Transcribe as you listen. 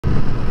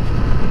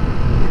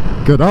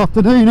Good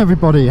afternoon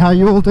everybody, how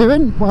you all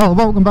doing? Well,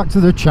 welcome back to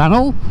the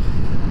channel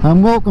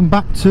and welcome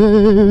back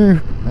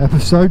to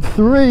episode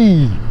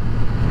 3,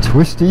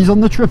 Twisties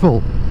on the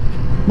triple.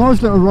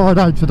 Nice little ride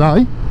out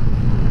today,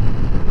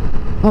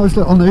 nice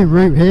little new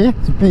route here,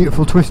 some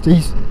beautiful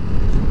twisties.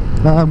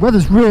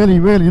 Weather's really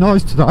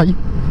nice today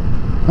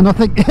and I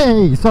think,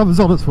 hey, summer's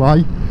on its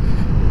way.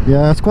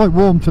 Yeah, it's quite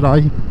warm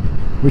today,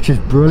 which is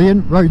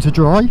brilliant. Roads are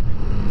dry.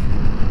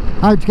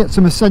 Out to get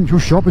some essential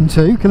shopping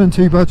too, killing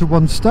two birds with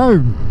one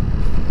stone.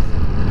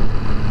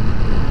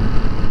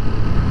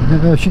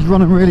 She's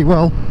running really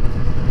well.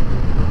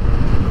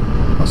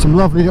 Got some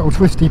lovely little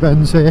twisty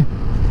bends here.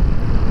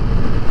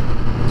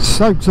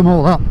 Soaks them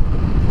all up.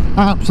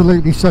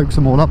 Absolutely soaks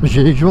them all up as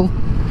usual.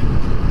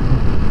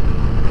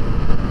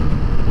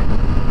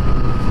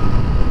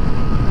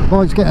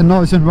 Bike's getting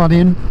nice and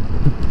running.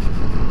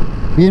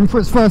 Be in for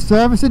its first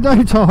service in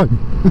no time.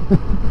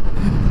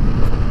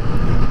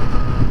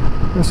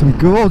 Got some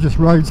gorgeous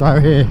roads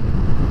out here.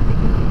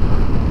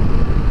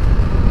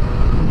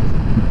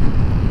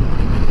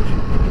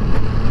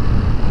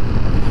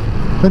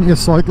 Plenty of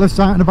cyclists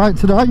out and about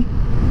today.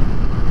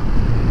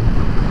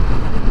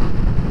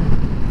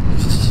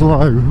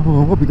 Slow.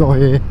 Oh, what have we got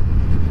here?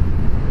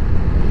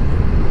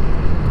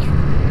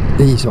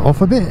 Ease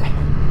off a bit.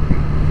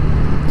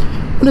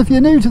 And if you're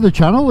new to the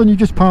channel and you're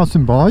just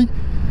passing by,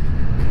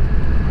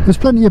 there's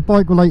plenty of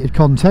bike related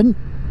content.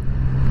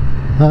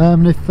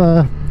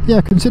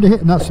 Yeah, consider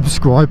hitting that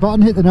subscribe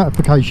button, hit the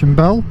notification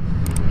bell.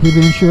 You'll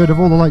be ensured of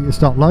all the latest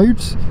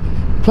uploads.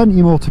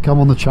 Plenty more to come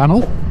on the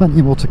channel,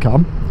 plenty more to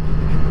come.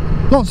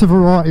 Lots of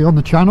variety on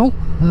the channel,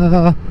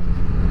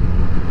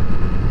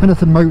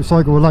 anything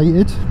motorcycle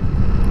related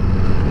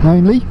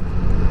mainly.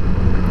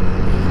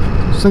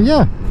 So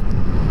yeah,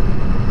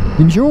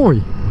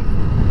 enjoy,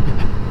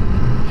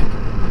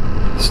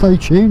 stay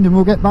tuned and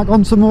we'll get back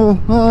on some more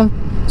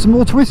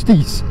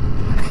twisties.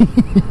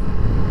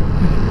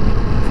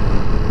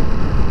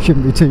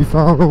 Shouldn't be too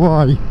far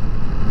away.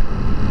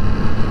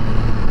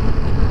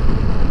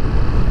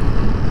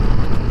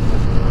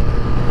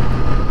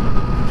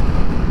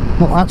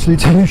 Not actually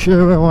too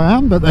sure where I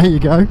am, but there you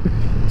go.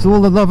 It's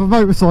all the love of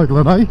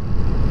motorcycling,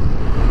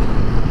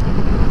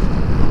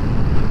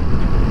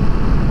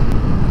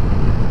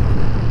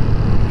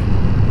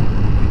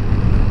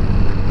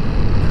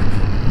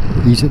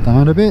 eh? Ease it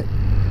down a bit.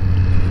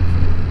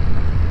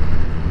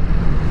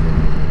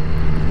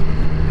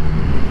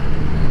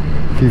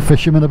 A few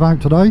fishermen about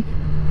today.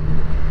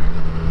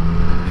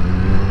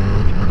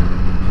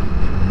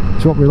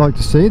 It's what we like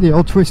to see, the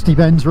old Twisty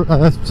Bends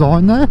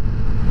sign there.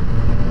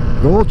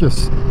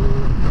 Gorgeous.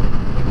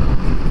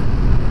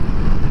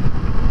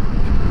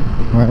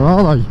 Where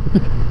are they?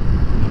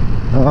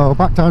 Oh,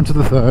 back down to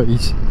the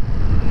 30s.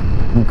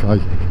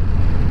 Okay.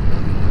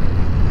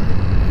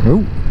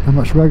 Oh, how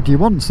much road do you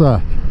want,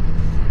 sir?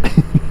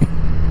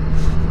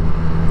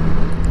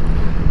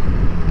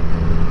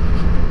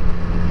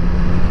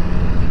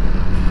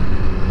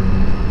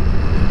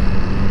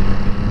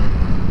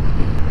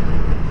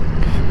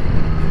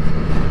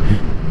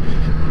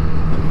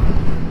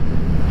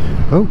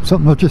 Oh,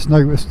 something I've just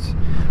noticed.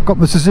 Got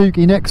my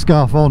Suzuki neck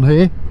scarf on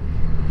here.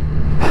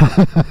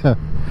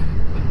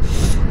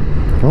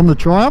 On the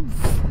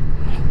Triumph.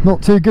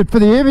 Not too good for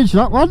the image,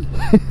 that one.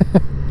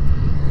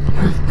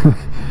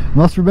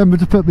 Must remember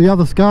to put the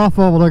other scarf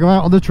on when I go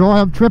out on the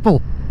Triumph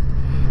triple.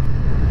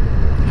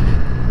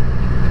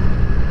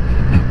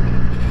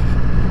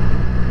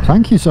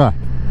 Thank you, sir.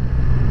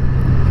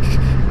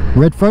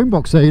 Red phone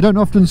box there, you don't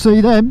often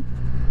see them.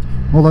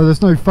 Although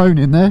there's no phone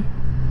in there.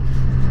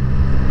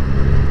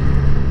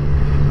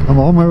 Come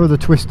on, where are the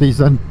twisties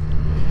then?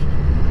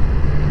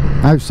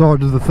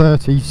 Outside of the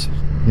 30s.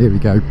 Here we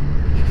go.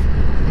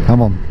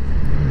 Come on.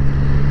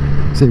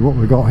 See what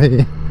we got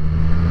here.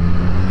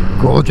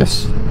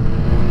 Gorgeous.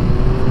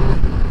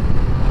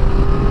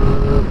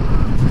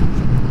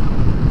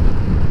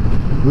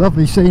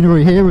 Lovely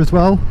scenery here as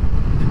well.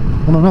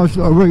 On a nice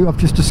little route I've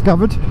just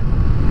discovered.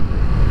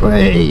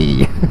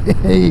 Hey!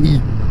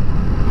 Hey!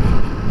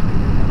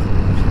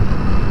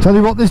 Tell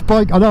you what, this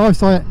bike, I know I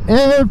say it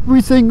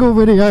every single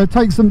video,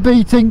 takes some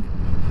beating,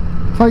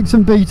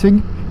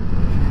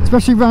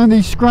 especially around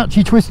these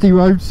scratchy twisty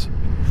roads.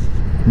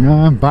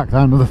 And back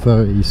down to the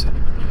 30s.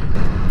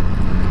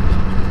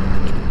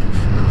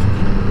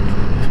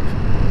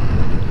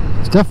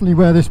 It's definitely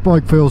where this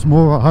bike feels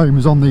more at home,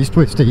 is on these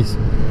twisties,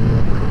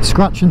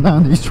 scratching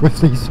down these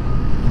twisties.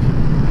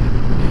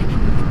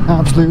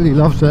 Absolutely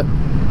loves it.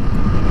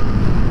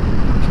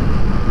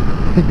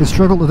 I think the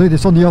struggle to do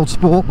this on the old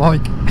sport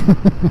bike.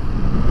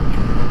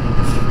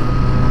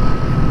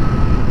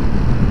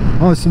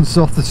 Nice and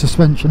soft, the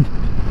suspension,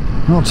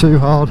 not too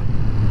hard.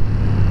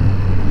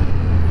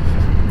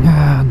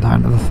 And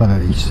down to the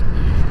 30s.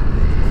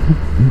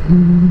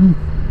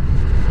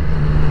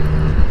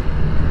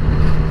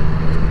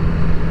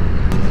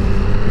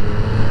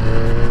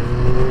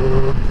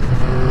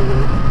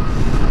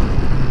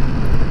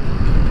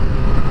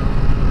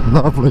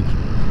 Lovely.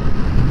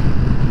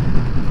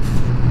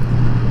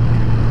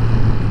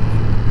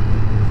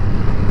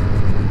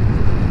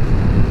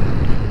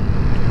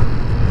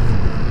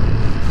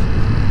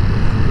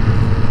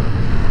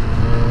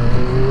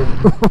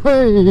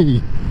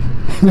 Hey!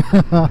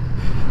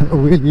 A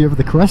wheelie over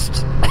the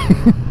crest.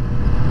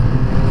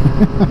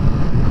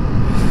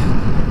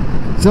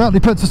 Certainly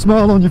puts a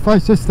smile on your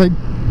face, this thing.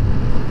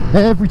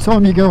 Every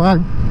time you go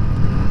out.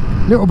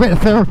 Little bit of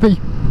therapy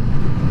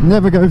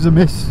never goes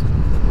amiss.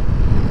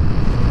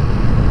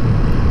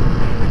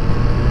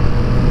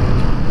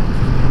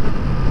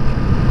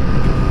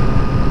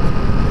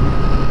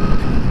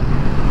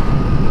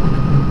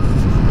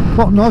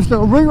 What a nice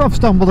little route I've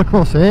stumbled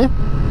across here.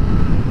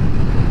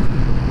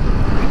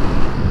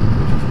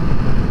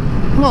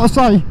 Like I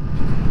say,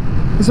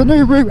 there's a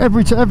new route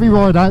every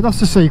ride out, that's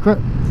the secret.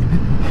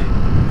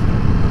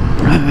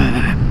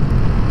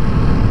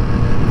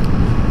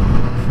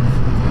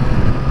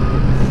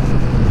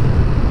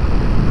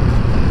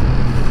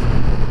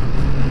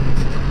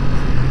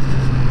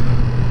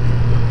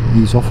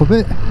 Ease off a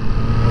bit.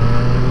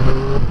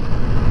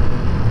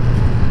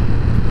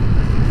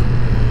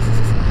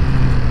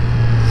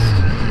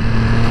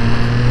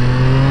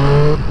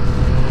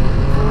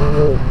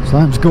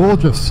 Sounds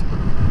gorgeous.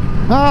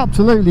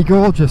 Absolutely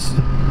gorgeous.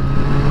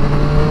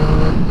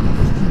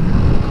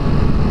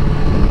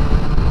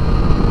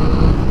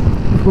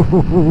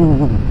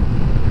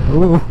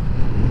 Oh.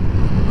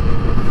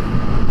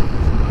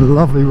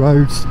 Lovely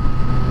roads.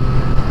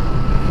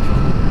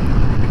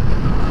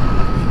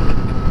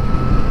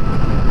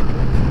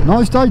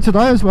 Nice day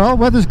today as well,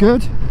 weather's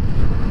good.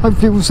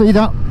 Hopefully we'll see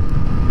that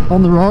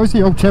on the rise,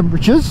 the old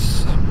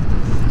temperatures.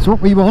 It's what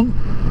we want.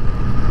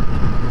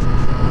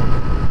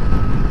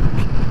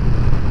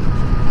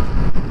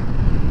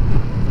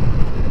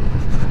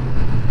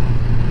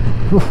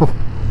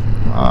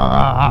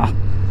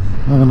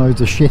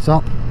 Loads of shit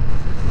up.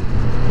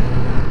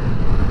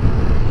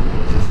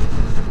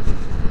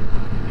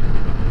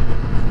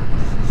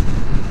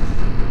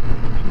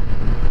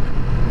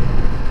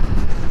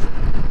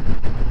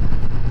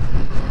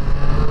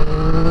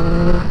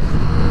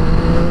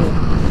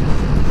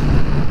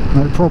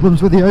 No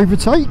problems with the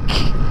overtake,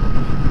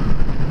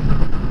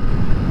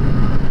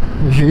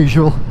 as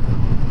usual.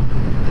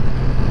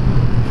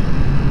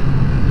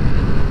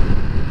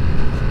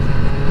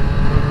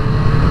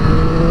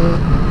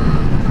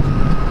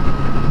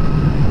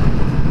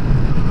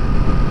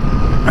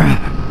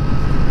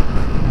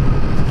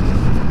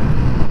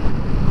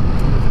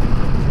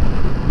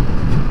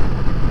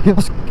 You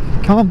just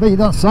can't beat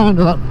that sound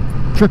of that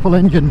triple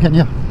engine, can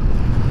you?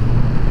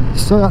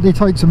 Certainly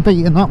takes some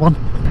beating, that one.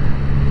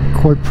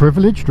 Quite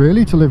privileged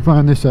really to live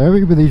around this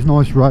area with these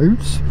nice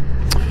roads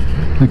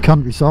and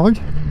countryside.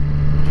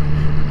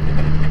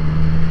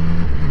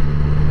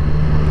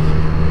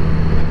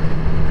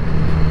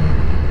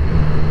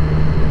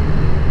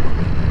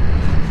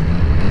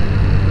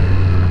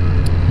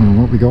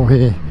 And what we got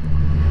here?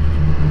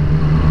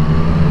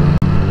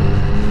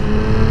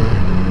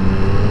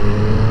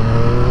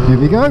 Here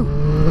we go.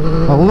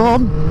 Hold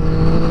on.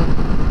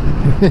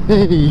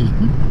 Hey.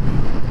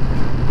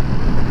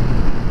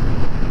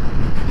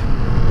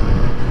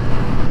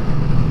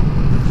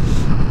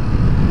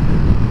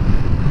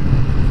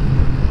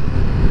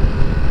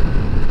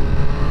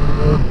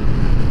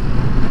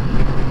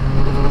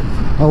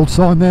 Old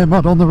sign there,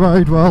 mud on the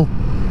road. Well,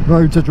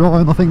 roads are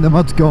dry and I think the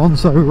mud's gone,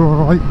 so we're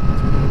alright.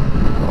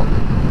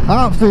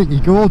 Absolutely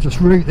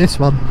gorgeous route, this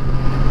one.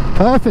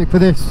 Perfect for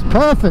this.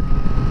 Perfect.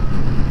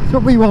 That's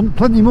what we want.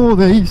 Plenty more of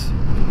these.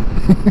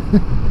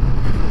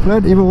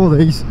 Plenty more of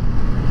these.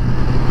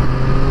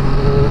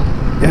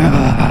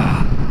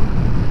 Yeah.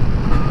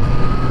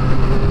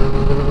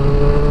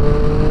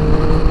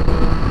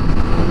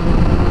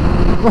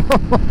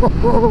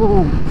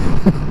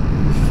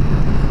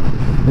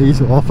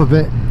 These are off a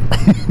bit.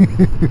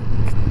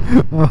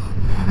 Oh,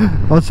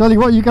 I'll tell you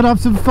what, you can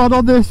have some fun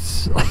on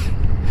this.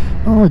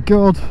 Oh my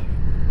god,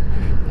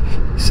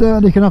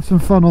 certainly can have some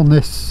fun on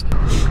this.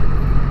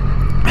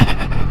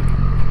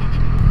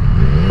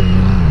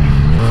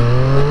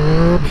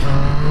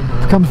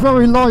 Becomes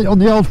very light on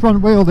the old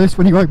front wheel, this,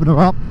 when you open her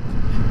up,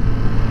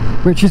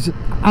 which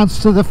adds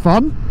to the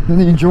fun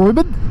and the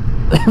enjoyment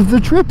of the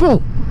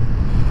triple,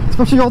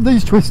 especially on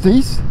these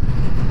twisties.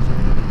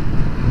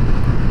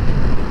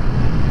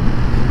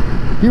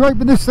 You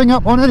open this thing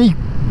up on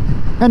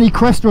any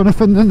crest or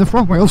anything, then the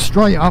front wheel's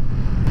straight up.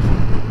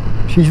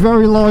 She's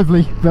very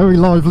lively, very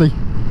lively.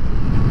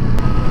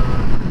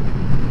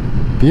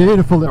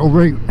 Beautiful little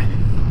route,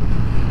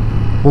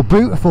 or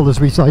beautiful as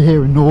we say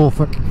here in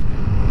Norfolk.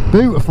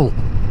 Beautiful.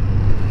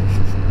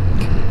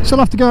 Still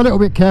have to go a little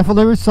bit careful.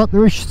 There is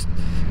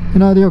you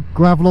know, the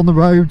gravel on the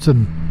roads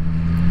and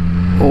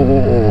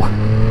oh,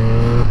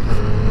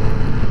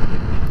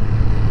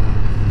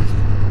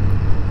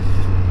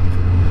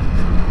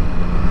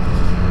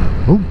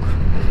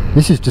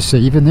 this is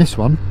deceiving, this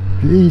one.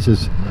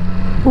 Jesus.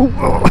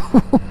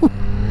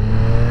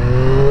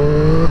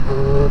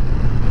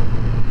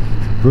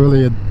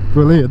 Brilliant,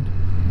 brilliant.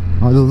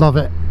 I love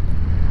it.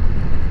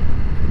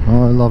 I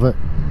love it.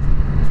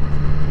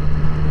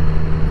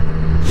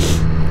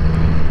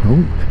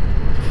 Oh.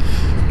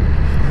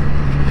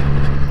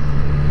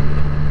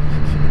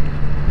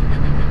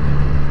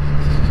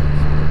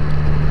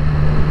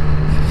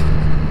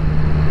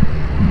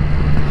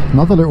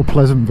 Another little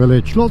pleasant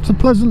village. Lots of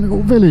pleasant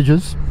little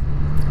villages.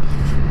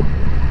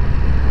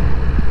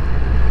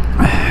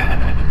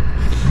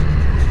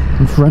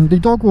 And friendly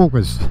dog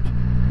walkers.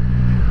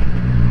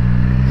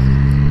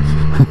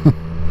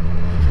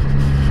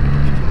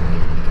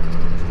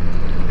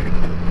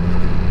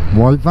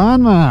 White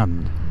van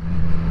man.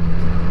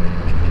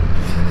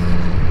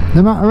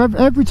 No matter,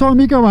 every time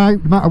you go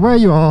out, no matter where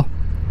you are,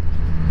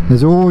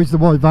 there's always the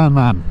white van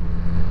man.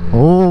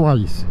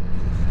 Always.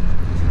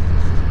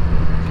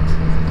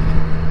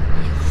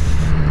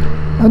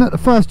 And at the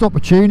first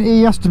opportunity,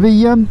 he has to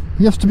be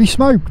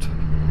smoked.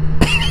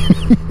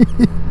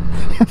 He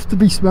has to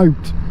be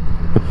smoked.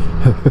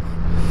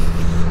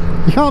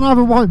 You can't have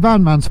a white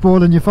van man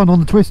spoiling your fun on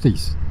the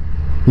Twisties.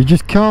 You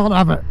just can't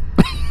have it.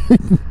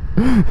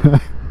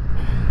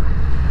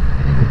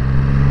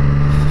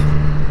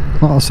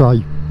 Like I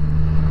say,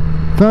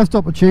 first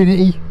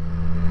opportunity,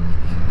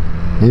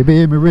 he'll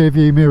be in my rear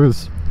view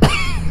mirrors.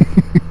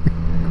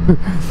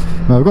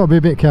 Well, I've got to be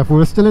a bit careful.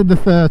 We're still in the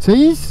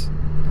 30s.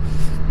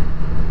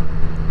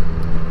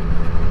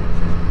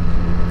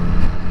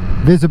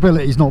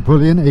 Visibility's not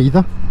brilliant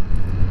either.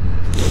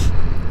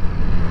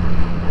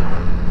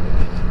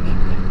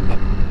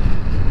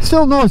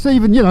 Still nice,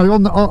 even, you know,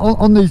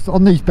 on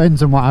these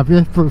bends and what have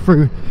you,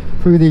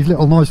 through these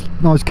little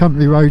nice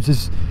country roads,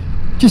 is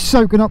just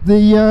soaking up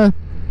the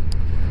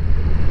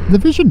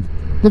vision,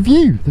 the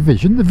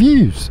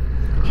views.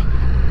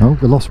 Oh,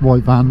 the lost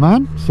white van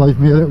man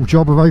saved me a little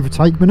job of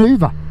overtake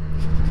manoeuvre.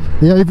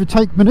 The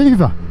overtake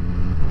manoeuvre.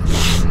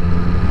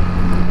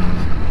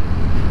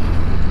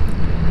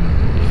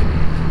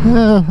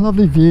 Yeah,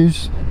 lovely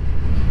views.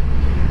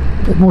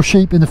 Bit more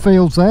sheep in the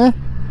fields there.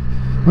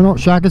 We're not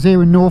shaggers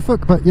here in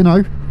Norfolk, but you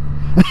know.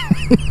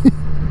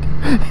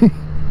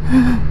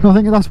 I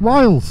think that's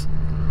Wales.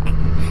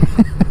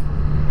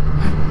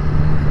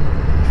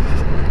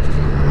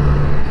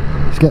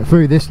 Let's get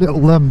through this little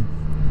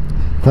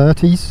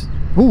 30s.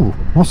 Oh,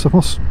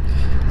 what's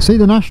see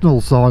the national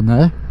sign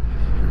there?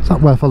 Is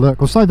that worth a look?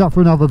 We'll save that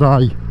for another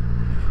day.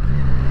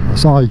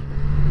 Say,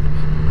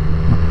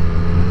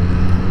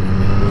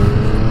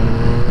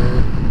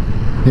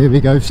 here we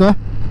go, sir.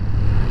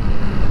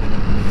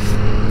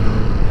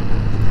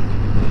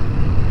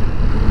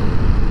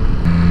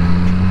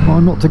 Try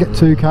not to get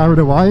too carried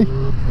away.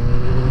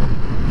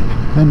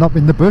 End up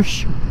in the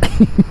bush.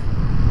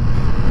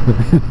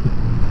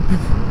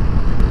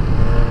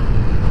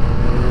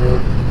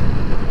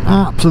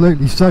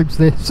 Absolutely soaks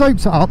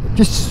it up,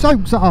 just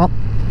soaks it up.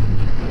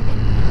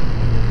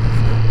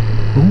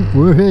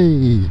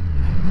 Ooh,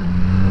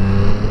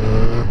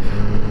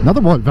 another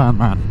white van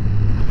man.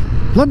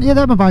 Plenty of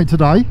them about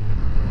today.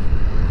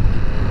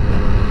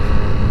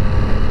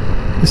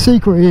 The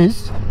secret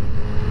is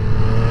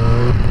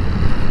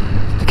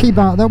to keep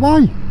out of their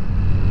way.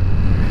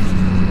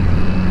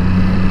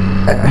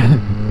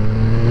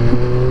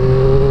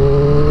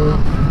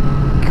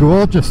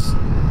 Gorgeous.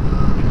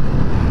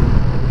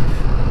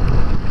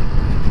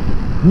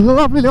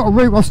 Lovely little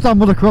route I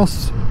stumbled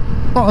across.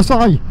 Like I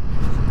say,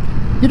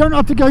 you don't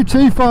have to go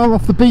too far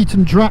off the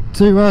beaten track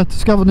to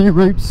discover new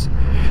routes.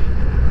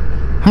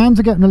 Hands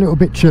are getting a little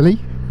bit chilly.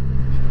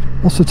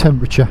 What's the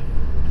temperature?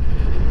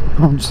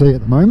 Can't see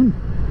at the moment.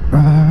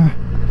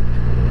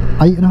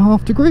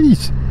 8.5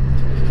 degrees.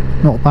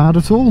 Not bad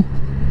at all.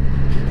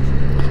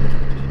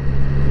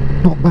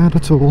 Not bad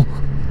at all.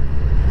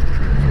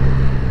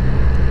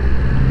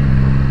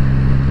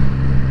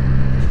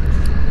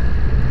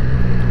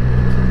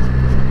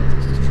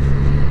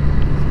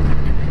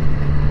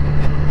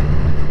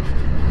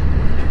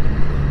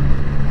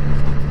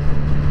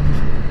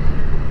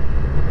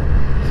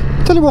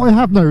 Tell you what I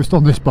have noticed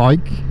on this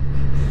bike,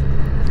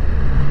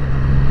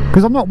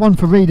 because I'm not one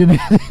for reading the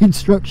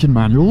instruction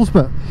manuals,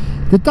 but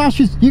the dash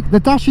is you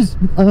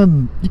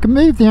can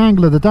move the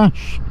angle of the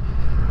dash,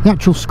 the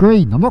actual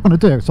screen. I'm not going to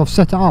do it because I've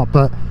set it up,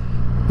 but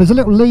there's a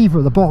little lever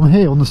at the bottom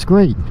here on the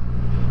screen,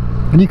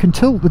 and you can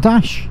tilt the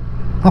dash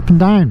up and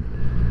down.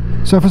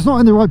 So if it's not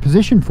in the right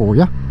position for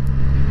you,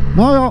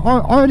 no,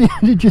 I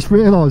only just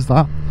realised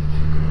that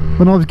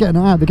when I was getting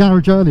it out of the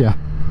garage earlier.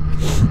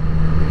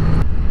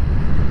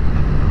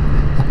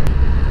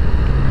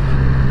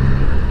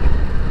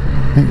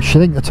 I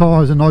think the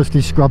tyres are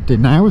nicely scrubbed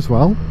in now as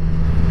well.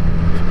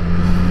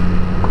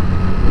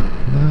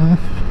 A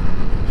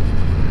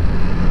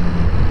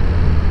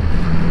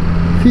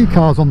few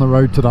cars on the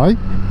road today.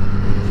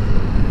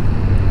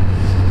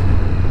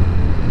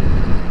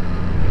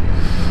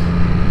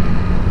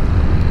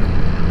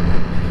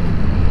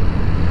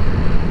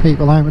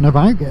 People out and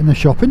about getting the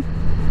shopping.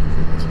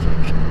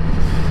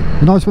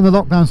 Nice when the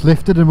lockdown's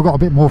lifted and we've got a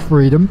bit more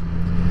freedom.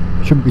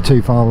 Shouldn't be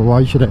too far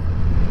away, should it?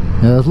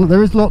 Yeah,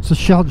 there is lots of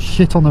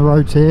shit on the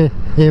roads here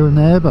and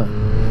there, but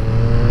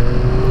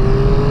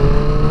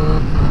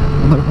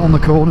on the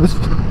corners.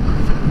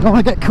 Don't want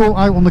to get caught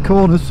out on the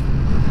corners.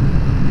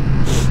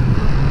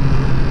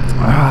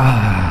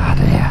 Ah,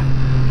 dear.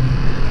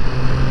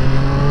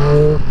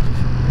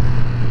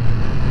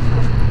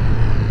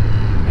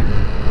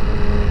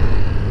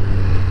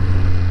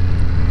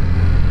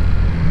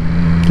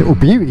 Little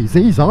bikes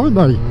these, aren't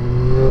they?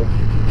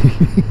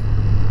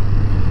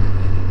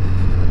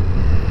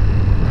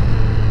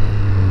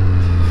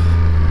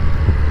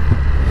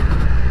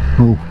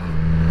 Oh.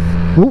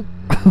 Oh.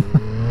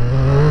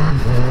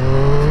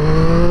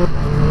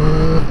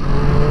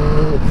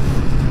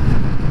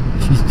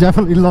 She's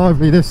definitely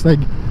lively, this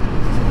thing.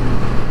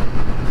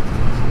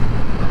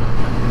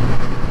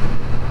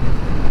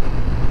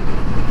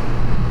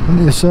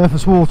 Plenty of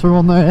surface water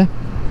on there.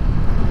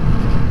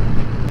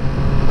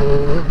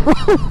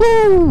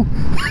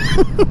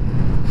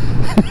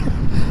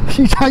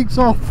 She takes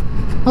off,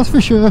 that's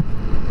for sure,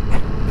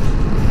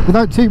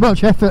 without too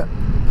much effort.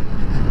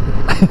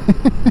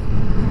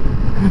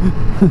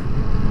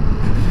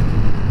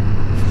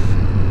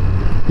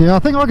 Yeah, I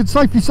think I can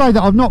safely say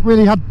that I've not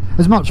really had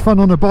as much fun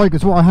on a bike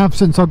as what I have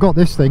since I got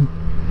this thing.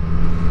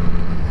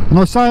 And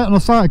I say it and I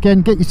say it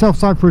again, get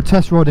yourself out for a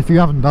test ride if you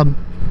haven't done,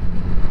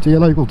 to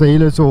your local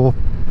dealers or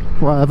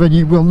whatever, and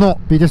you will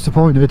not be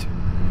disappointed.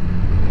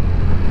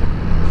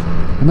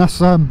 And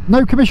that's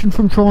no commission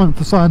from Triumph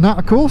for saying that,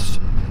 of course,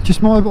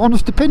 just my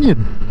honest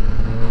opinion.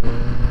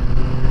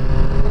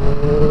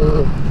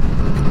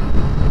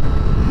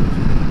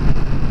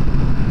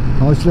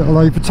 Nice little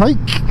overtake.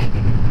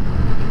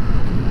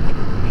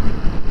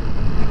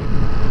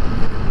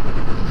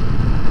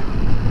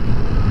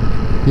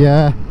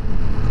 Yeah,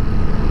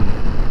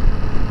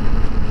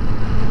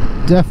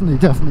 definitely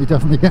getting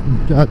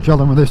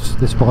gelling with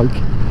this bike.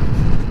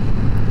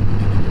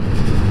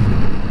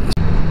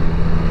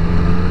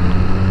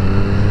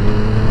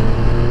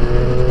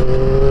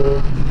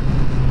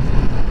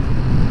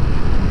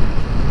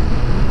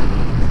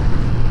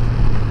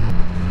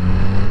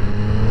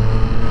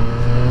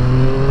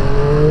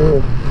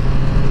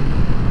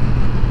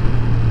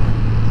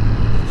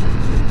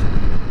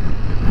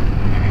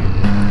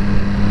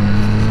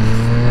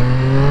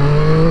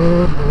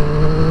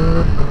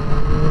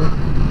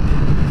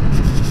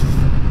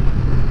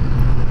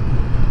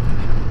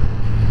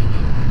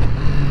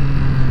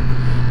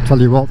 Tell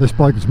you what, this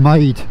bike is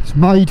made. It's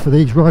made for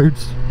these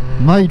roads.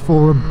 Made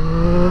for them.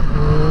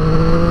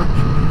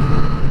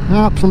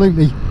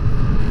 Absolutely.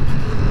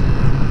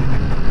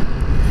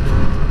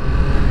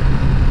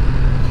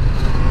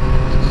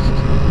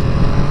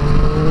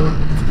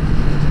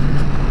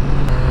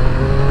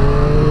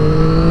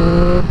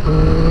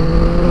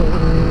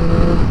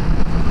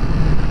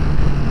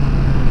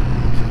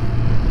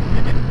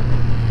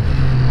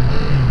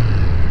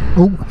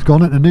 Oh, it's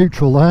gone into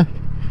neutral there.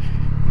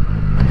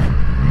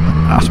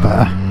 That's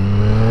better.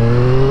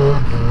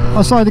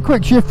 I say the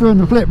quick shifter and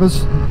the flip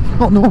was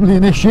not normally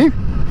an issue.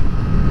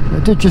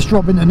 It did just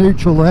drop into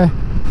neutral there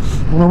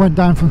when I went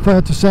down from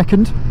third to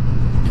second.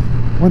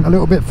 Went a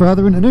little bit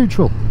further into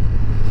neutral.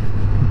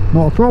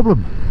 Not a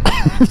problem.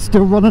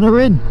 Still running her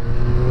in.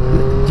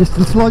 Just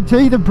a slight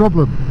teething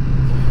problem.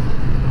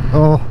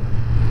 Oh,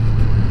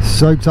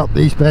 soaks up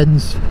these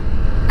bends.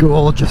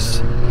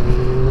 Gorgeous.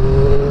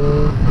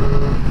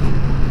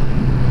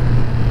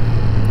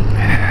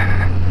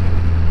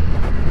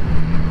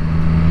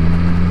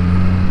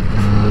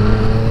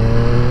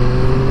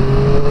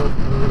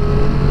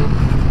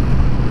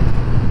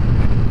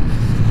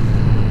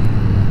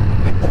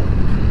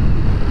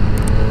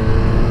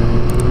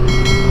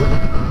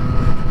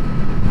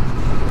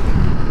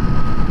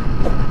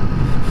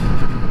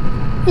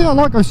 Yeah,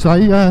 like I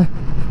say,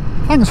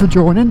 thanks for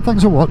joining,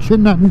 thanks for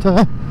watching, and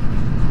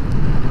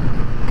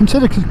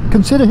consider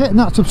hitting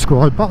that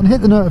subscribe button, hit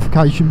the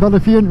notification bell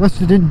if you're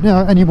interested in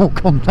any more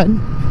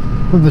content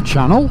from the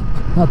channel.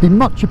 That'd be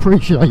much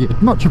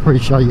appreciated, much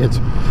appreciated.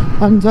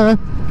 And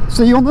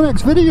see you on the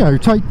next video.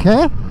 Take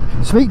care,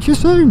 speak to you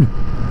soon.